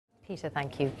Peter,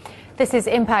 thank you. This is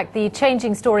Impact. The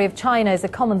changing story of China is a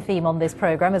common theme on this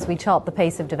programme as we chart the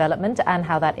pace of development and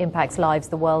how that impacts lives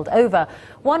the world over.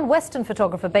 One Western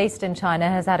photographer based in China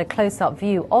has had a close-up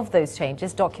view of those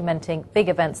changes, documenting big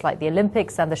events like the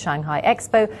Olympics and the Shanghai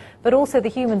Expo, but also the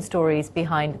human stories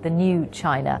behind the new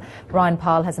China.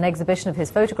 Pyle has an exhibition of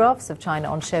his photographs of China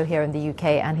on show here in the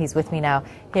UK, and he's with me now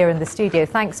here in the studio.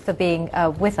 Thanks for being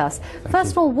with us.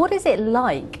 First of all, what is it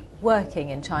like working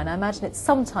in China? I imagine it's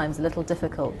sometimes a little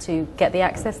difficult to get the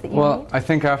access that you need. Well, I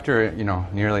think after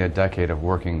nearly a decade of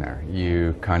working there,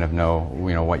 you kind of know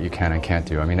what you can and can't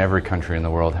do. I mean, every country in the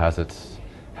world has its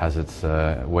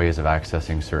ways of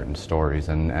accessing certain stories,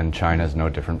 and China is no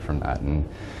different from that.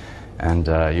 And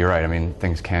you're right. I mean,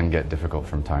 things can get difficult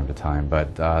from time to time, but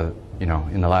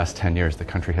in the last 10 years, the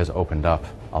country has opened up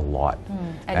a lot.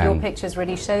 And your pictures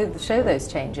really show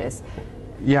those changes.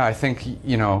 Yeah, I think,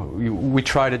 we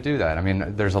try to do that. I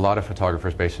mean, there's a lot of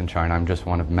photographers based in China. I'm just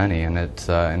one of many, and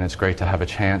it's great to have a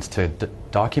chance to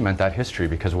document that history,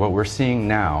 because what we're seeing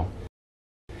now,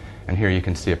 and here you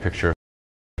can see a picture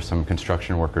of some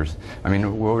construction workers. I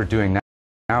mean, what we're doing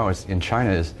now is, in China,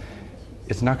 is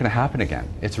it's not going to happen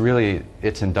again. It's really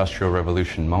its industrial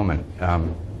revolution moment.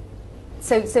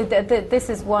 So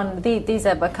this is one. These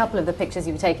are a couple of the pictures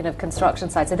you've taken of construction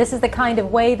sites. So this is the kind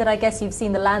of way that I guess you've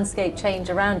seen the landscape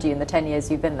change around you in the 10 years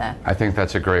you've been there. I think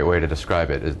that's a great way to describe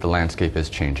it. The landscape is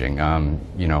changing.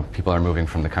 People are moving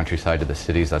from the countryside to the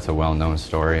cities. That's a well-known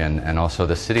story. And also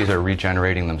the cities are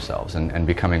regenerating themselves and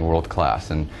becoming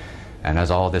world-class. And as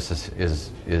all this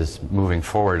is moving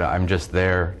forward, I'm just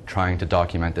there trying to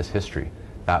document this history,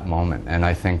 that moment. And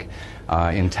I think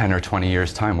in 10 or 20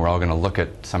 years' time, we're all going to look at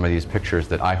some of these pictures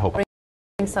that I hope...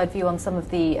 Inside view on some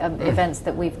of the events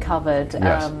that we've covered,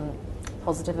 yes.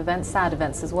 Positive events, sad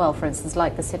events as well, for instance,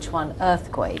 like the Sichuan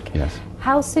earthquake. Yes.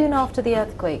 How soon after the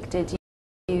earthquake did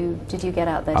you get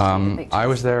out there to take the pictures? I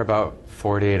was there about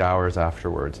 48 hours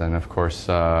afterwards, and of course,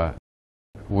 no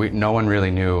one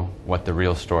really knew what the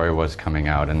real story was coming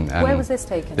out. And where was this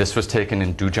taken? This was taken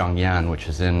in Dujiangyan, which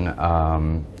is in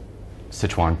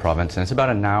Sichuan province, and it's about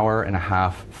an hour and a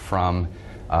half from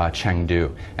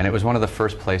Chengdu. And it was one of the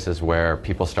first places where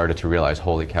people started to realize,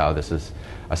 holy cow, this is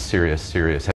a serious,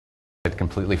 it had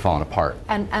completely fallen apart.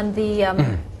 And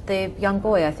the young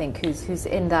boy, I think, who's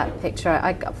in that picture,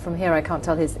 from here I can't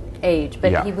tell his age,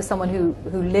 but yeah. He was someone who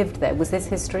lived there. Was this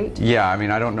his street? Yeah, I mean,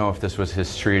 I don't know if this was his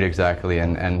street exactly,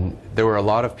 and there were a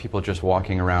lot of people just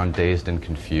walking around dazed and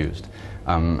confused.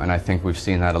 And I think we've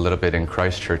seen that a little bit in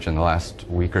Christchurch in the last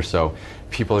week or so.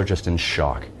 People are just in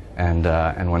shock.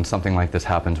 And when something like this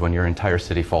happens, when your entire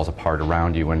city falls apart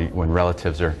around you, when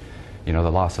relatives are, the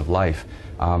loss of life,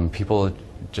 people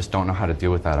just don't know how to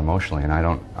deal with that emotionally. And I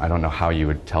don't know how you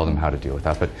would tell them how to deal with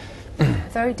that. But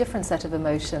very different set of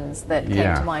emotions that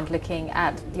came to mind looking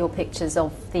at your pictures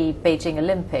of the Beijing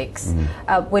Olympics,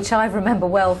 which I remember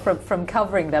well from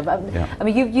covering them. I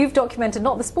mean, you've documented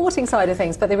not the sporting side of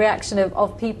things, but the reaction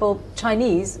of people,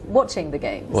 Chinese, watching the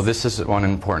games. Well, this is one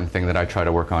important thing that I try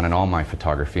to work on in all my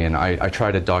photography, and I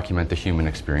try to document the human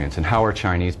experience and how are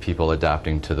Chinese people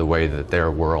adapting to the way that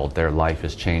their world, their life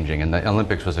is changing. And the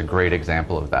Olympics was a great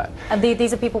example of that. And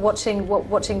these are people watching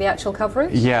the actual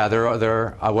coverage? Yeah,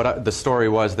 the story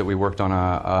was that we worked on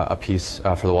a piece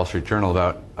for the Wall Street Journal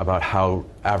about how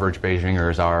average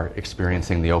Beijingers are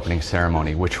experiencing the opening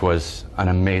ceremony, which was an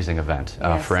amazing event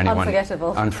for anyone.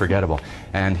 Unforgettable. Unforgettable.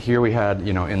 And here we had,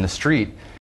 in the street,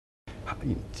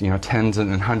 tens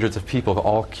and hundreds of people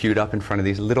all queued up in front of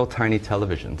these little tiny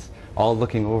televisions, all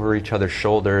looking over each other's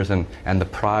shoulders, and the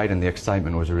pride and the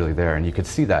excitement was really there, and you could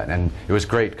see that. And it was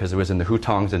great because it was in the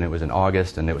Hutongs and it was in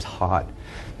August and it was hot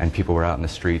and people were out in the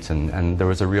streets, and there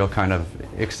was a real kind of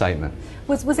excitement.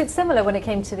 Was it similar when it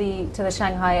came to the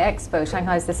Shanghai Expo?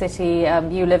 Shanghai's the city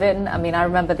you live in. I mean, I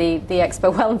remember the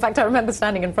Expo well. In fact, I remember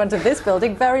standing in front of this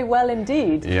building very well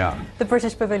indeed. Yeah. The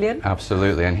British Pavilion.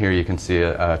 Absolutely, and here you can see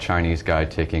a Chinese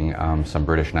guide taking some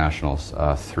British nationals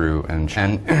through, and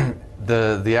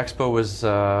the Expo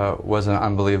was an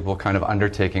unbelievable kind of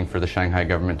undertaking for the Shanghai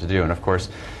government to do. And of course,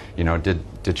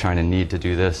 did China need to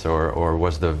do this, or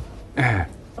was the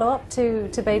up to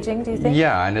Beijing, do you think?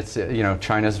 Yeah, and it's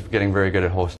China's getting very good at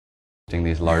hosting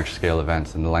these large-scale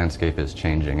events, and the landscape is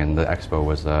changing, and the Expo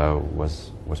was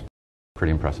pretty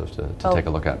impressive to take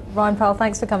a look at. Pyle,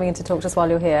 thanks for coming in to talk to us while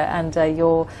you're here, and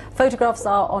your photographs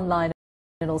are online,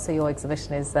 and also your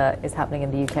exhibition is happening in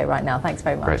the UK right now. Thanks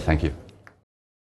very much. Great, thank you.